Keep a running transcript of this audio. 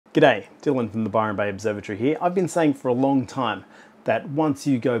G'day, Dylan from the Byron Bay Observatory here. I've been saying for a long time that once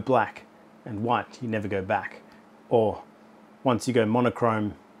you go black and white, you never go back. Or once you go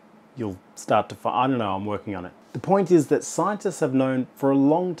monochrome, you'll start to find, I don't know, I'm working on it. The point is that scientists have known for a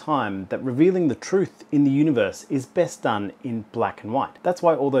long time that revealing the truth in the universe is best done in black and white. That's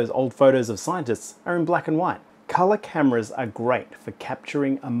why all those old photos of scientists are in black and white. Color cameras are great for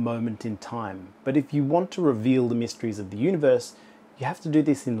capturing a moment in time, but if you want to reveal the mysteries of the universe, you have to do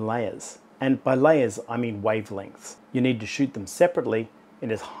this in layers. And by layers, I mean wavelengths. You need to shoot them separately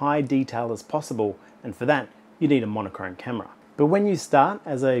in as high detail as possible, and for that, you need a monochrome camera. But when you start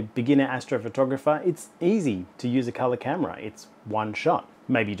as a beginner astrophotographer, it's easy to use a color camera. It's one shot.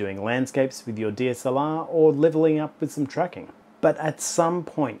 Maybe doing landscapes with your DSLR or leveling up with some tracking. But at some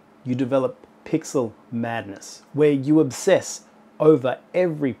point, you develop pixel madness, where you obsess over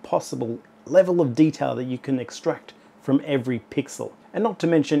every possible level of detail that you can extract from every pixel. And not to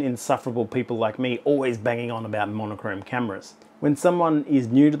mention insufferable people like me always banging on about monochrome cameras. When someone is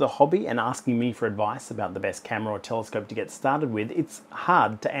new to the hobby and asking me for advice about the best camera or telescope to get started with, it's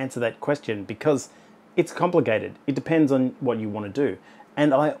hard to answer that question because it's complicated. It depends on what you want to do.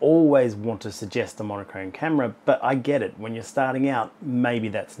 And I always want to suggest a monochrome camera, but I get it. When you're starting out, maybe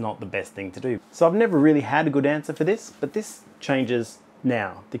that's not the best thing to do. So I've never really had a good answer for this, but this changes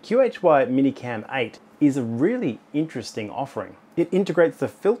now. The QHY miniCAM8 is a really interesting offering. It integrates the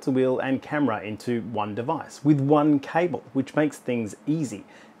filter wheel and camera into one device with one cable, which makes things easy.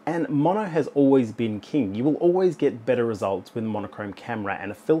 And mono has always been king. You will always get better results with a monochrome camera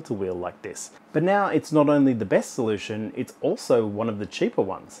and a filter wheel like this. But now it's not only the best solution, it's also one of the cheaper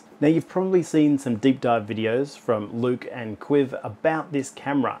ones. Now you've probably seen some deep dive videos from Luke and Quiv about this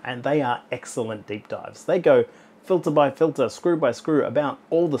camera, and they are excellent deep dives. They go filter by filter, screw by screw about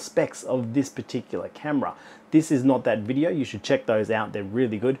all the specs of this particular camera. This is not that video, you should check those out, they're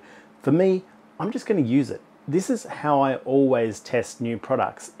really good. For me, I'm just going to use it. This is how I always test new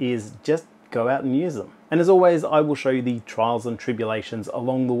products, is just go out and use them. And as always, I will show you the trials and tribulations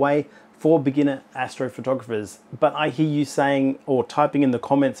along the way for beginner astrophotographers. But I hear you saying or typing in the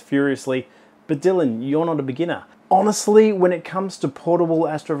comments furiously, but Dylan, you're not a beginner. Honestly, when it comes to portable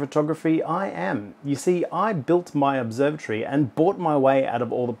astrophotography, I am. You see, I built my observatory and bought my way out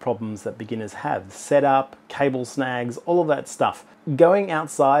of all the problems that beginners have. Setup, cable snags, all of that stuff. Going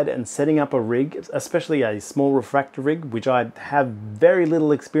outside and setting up a rig, especially a small refractor rig, which I have very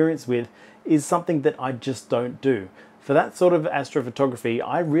little experience with, is something that I just don't do. For that sort of astrophotography,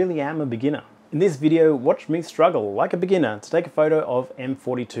 I really am a beginner. In this video, watch me struggle like a beginner to take a photo of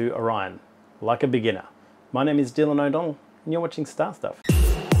M42 Orion, like a beginner. My name is Dylan O'Donnell, and you're watching Star Stuff.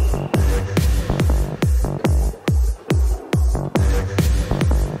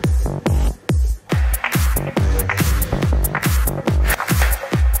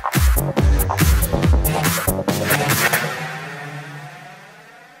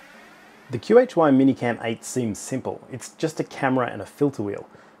 The QHY miniCAM8 seems simple. It's just a camera and a filter wheel.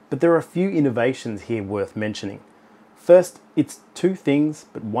 But there are a few innovations here worth mentioning. First, it's two things,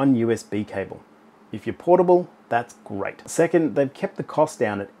 but one USB cable. If you're portable, that's great. Second, they've kept the cost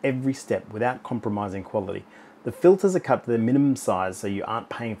down at every step without compromising quality. The filters are cut to their minimum size so you aren't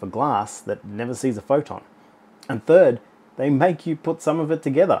paying for glass that never sees a photon. And third, they make you put some of it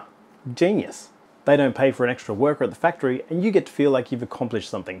together. Genius. They don't pay for an extra worker at the factory, and you get to feel like you've accomplished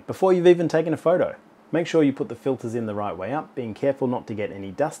something before you've even taken a photo. Make sure you put the filters in the right way up, being careful not to get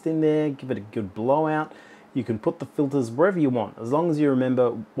any dust in there, give it a good blowout. You can put the filters wherever you want, as long as you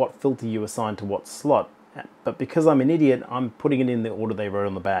remember what filter you assign to what slot. But because I'm an idiot, I'm putting it in the order they wrote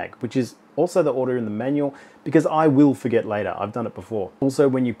on the bag, which is also the order in the manual, because I will forget later. I've done it before. Also,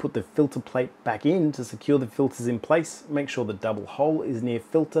 when you put the filter plate back in to secure the filters in place, make sure the double hole is near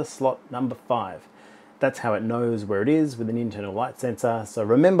filter slot number 5. That's how it knows where it is with an internal light sensor. So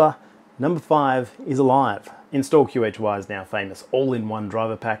remember, number 5 is alive. Install QHY is now famous all-in-one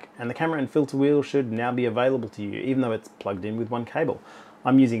driver pack, and the camera and filter wheel should now be available to you, even though it's plugged in with one cable.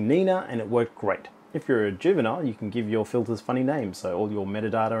 I'm using Nina and it worked great. If you're a juvenile, you can give your filters funny names, so all your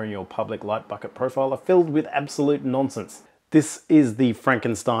metadata and your public light bucket profile are filled with absolute nonsense. This is the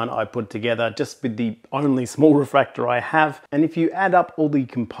Frankenstein I put together just with the only small refractor I have, and if you add up all the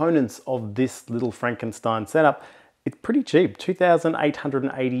components of this little Frankenstein setup, it's pretty cheap,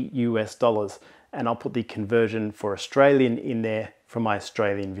 $2,880 US. And I'll put the conversion for Australian in there for my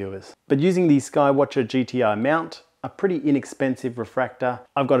Australian viewers. But using the Skywatcher GTI mount, a pretty inexpensive refractor.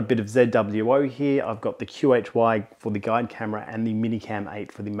 I've got a bit of ZWO here. I've got the QHY for the guide camera and the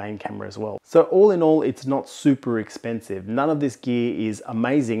miniCAM8 for the main camera as well. So all in all, it's not super expensive. None of this gear is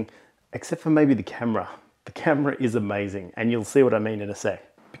amazing, except for maybe the camera. The camera is amazing, and you'll see what I mean in a sec.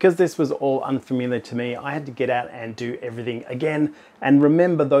 Because this was all unfamiliar to me, I had to get out and do everything again and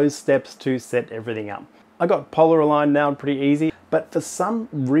remember those steps to set everything up. I got polar aligned now pretty easy, but for some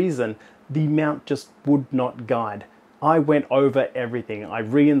reason, the mount just would not guide. I went over everything. I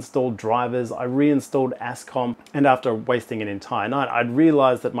reinstalled drivers, I reinstalled ASCOM, and after wasting an entire night, I'd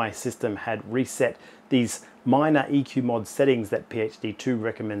realized that my system had reset these minor EQ mod settings that PhD2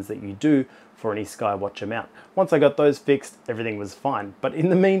 recommends that you do for any Skywatcher mount. Once I got those fixed, everything was fine. But in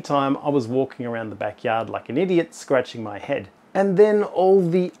the meantime, I was walking around the backyard like an idiot, scratching my head. And then all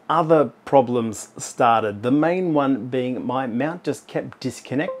the other problems started. The main one being my mount just kept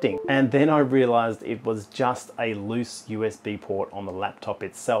disconnecting. And then I realized it was just a loose USB port on the laptop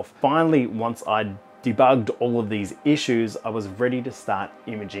itself. Finally, once I'd debugged all of these issues, I was ready to start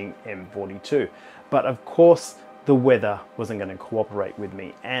imaging M42. But of course, the weather wasn't going to cooperate with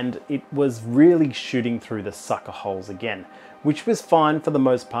me, and it was really shooting through the sucker holes again, which was fine for the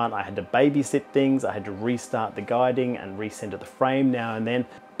most part. I had to babysit things, I had to restart the guiding and recenter the frame now and then,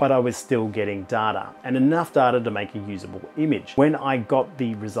 but I was still getting data, and enough data to make a usable image. When I got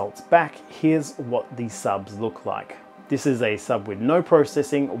the results back, here's what the subs look like. This is a sub with no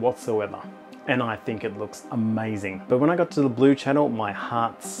processing whatsoever, and I think it looks amazing. But when I got to the blue channel, my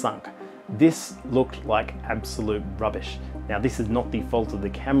heart sunk. This looked like absolute rubbish. Now this is not the fault of the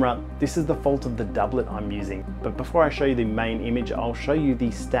camera, this is the fault of the doublet I'm using. But before I show you the main image, I'll show you the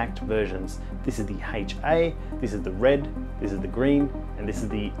stacked versions. This is the HA, this is the red, this is the green, and this is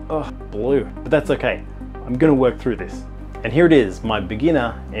the blue. But that's okay, I'm gonna work through this. And here it is, my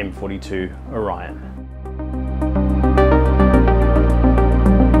beginner M42 Orion.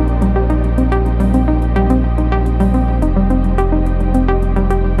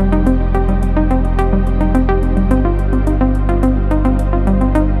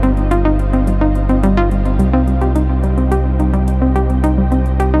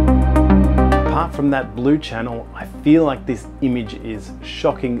 From that blue channel, I feel like this image is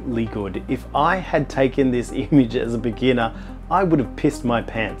shockingly good. If I had taken this image as a beginner, I would have pissed my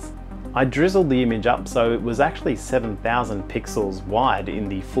pants. I drizzled the image up so it was actually 7,000 pixels wide in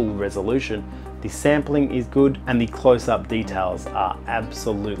the full resolution. The sampling is good and the close-up details are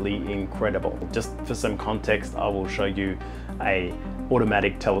absolutely incredible. Just for some context, I will show you a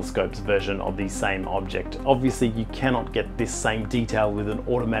automatic telescope's version of the same object. Obviously you cannot get this same detail with an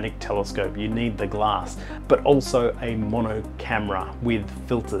automatic telescope, you need the glass, but also a mono camera with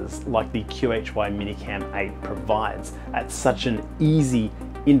filters like the QHY miniCAM8 provides at such an easy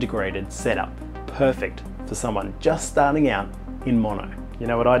integrated setup. Perfect for someone just starting out in mono. You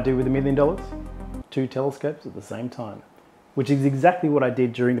know what I'd do with $1 million? 2 telescopes at the same time. Which is exactly what I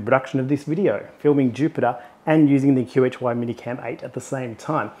did during the production of this video, filming Jupiter and using the QHY miniCAM8 at the same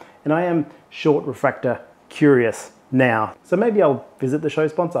time. And I am short refractor curious now. So maybe I'll visit the show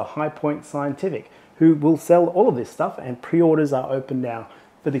sponsor, High Point Scientific, who will sell all of this stuff, and pre-orders are open now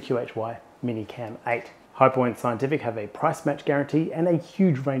for the QHY miniCAM8. High Point Scientific have a price match guarantee and a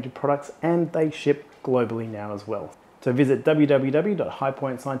huge range of products, and they ship globally now as well. So visit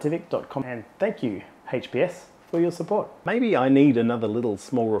www.highpointscientific.com, and thank you, HPS, for your support. Maybe I need another little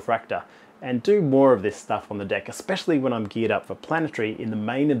small refractor and do more of this stuff on the deck, especially when I'm geared up for planetary in the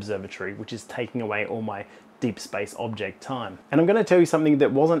main observatory, which is taking away all my deep space object time. And I'm going to tell you something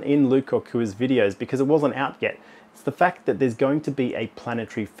that wasn't in Luke or Kua's videos because it wasn't out yet. It's the fact that there's going to be a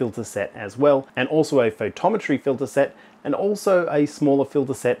planetary filter set as well, and also a photometry filter set, and also a smaller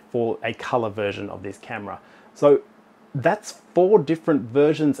filter set for a color version of this camera. So that's 4 different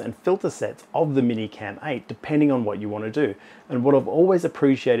versions and filter sets of the miniCAM8 depending on what you want to do. And what I've always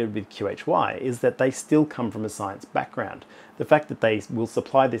appreciated with QHY is that they still come from a science background. The fact that they will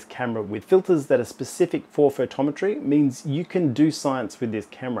supply this camera with filters that are specific for photometry means you can do science with this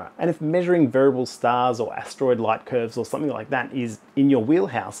camera. And if measuring variable stars or asteroid light curves or something like that is in your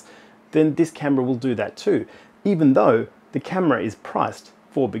wheelhouse, then this camera will do that too, even though the camera is priced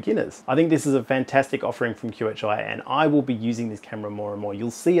for beginners. I think this is a fantastic offering from QHY, and I will be using this camera more and more. You'll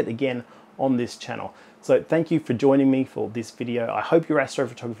see it again on this channel. So thank you for joining me for this video. I hope your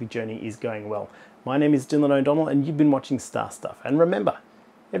astrophotography journey is going well. My name is Dylan O'Donnell, and you've been watching Star Stuff. And remember,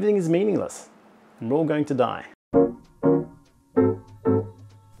 everything is meaningless, and we're all going to die.